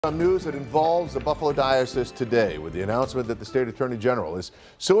Some news that involves the Buffalo Diocese today with the announcement that the state attorney general is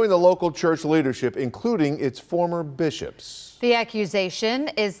suing the local church leadership, including its former bishops. The accusation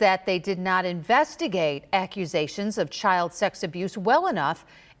is that they did not investigate accusations of child sex abuse well enough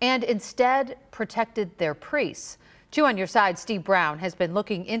and instead protected their priests. 2 on your side, Steve Brown has been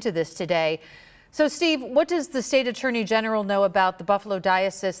looking into this today. So Steve, what does the state attorney general know about the Buffalo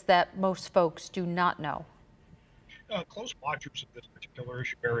Diocese that most folks do not know? Close watchers of this particular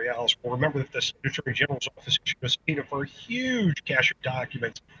issue, Mary Alice, will remember that the State Attorney General's office issued a subpoena for a huge cache of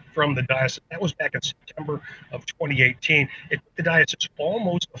documents from the diocese. That was back in September of 2018. It took the diocese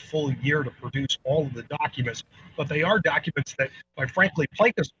almost a full year to produce all of the documents, but they are documents that, quite frankly,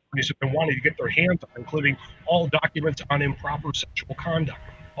 plaintiffs' attorneys have been wanting to get their hands on, including all documents on improper sexual conduct.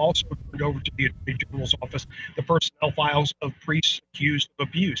 Also turned over to the Attorney General's office the personnel files of priests accused of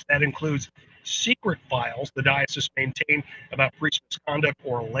abuse. That includes secret files the diocese maintained about priest misconduct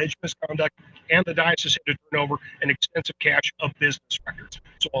or alleged misconduct, and the diocese had to turn over an extensive cache of business records.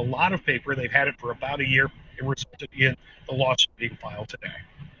 So a lot of paper. They've had it for about a year. It resulted in the lawsuit being filed today.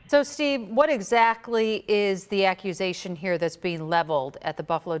 So Steve, what exactly is the accusation here that's being leveled at the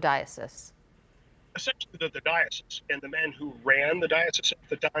Buffalo Diocese? Essentially, the diocese and the men who ran the diocese at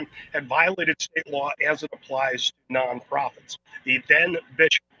the time had violated state law as it applies to nonprofits. The then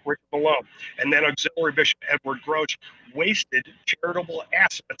Bishop Rick Malone and then Auxiliary Bishop Edward GROSZ wasted charitable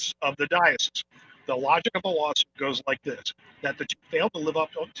assets of the diocese. The logic of the lawsuit goes like this: that the two failed to live up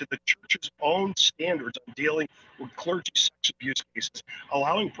to the church's own standards on dealing with clergy sex abuse cases,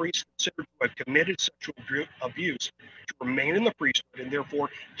 allowing priests considered to have committed sexual abuse to remain in the priesthood and therefore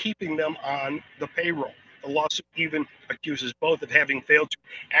keeping them on the payroll. The lawsuit even accuses both of having failed to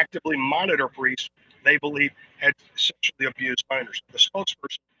actively monitor priests they believe had sexually abused minors. The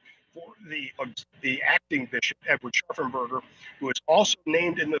spokesperson for the acting bishop, Edward Scharfenberger, who is also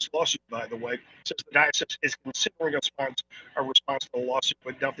named in this lawsuit, by the way, says the diocese is considering a response to the lawsuit,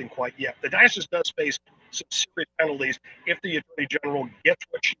 but nothing quite yet. The diocese does face some serious penalties if the Attorney General gets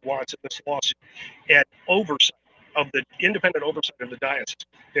what she wants in this lawsuit. And oversight of the independent oversight of the diocese,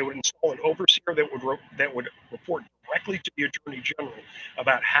 they would install an overseer that would report directly to the Attorney General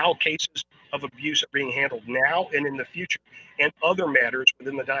about how cases of abuse are being handled now and in the future, and other matters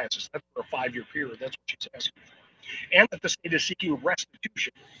within the diocese. That's for a 5-year period. That's what she's asking for. And that the state is seeking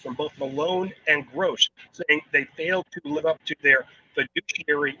restitution from both Malone and GROSZ, saying they failed to live up to their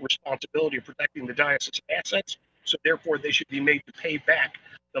fiduciary responsibility of protecting the diocese assets, so therefore they should be made to pay back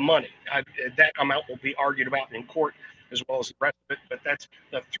the money. That amount will be argued about in court as well as the rest of it, but that's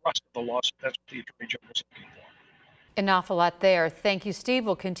the thrust of the lawsuit. That's what the Attorney General is looking for. An awful lot there. Thank you, Steve.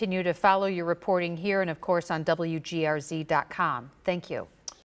 We'll continue to follow your reporting here and, of course, on WGRZ.com. Thank you.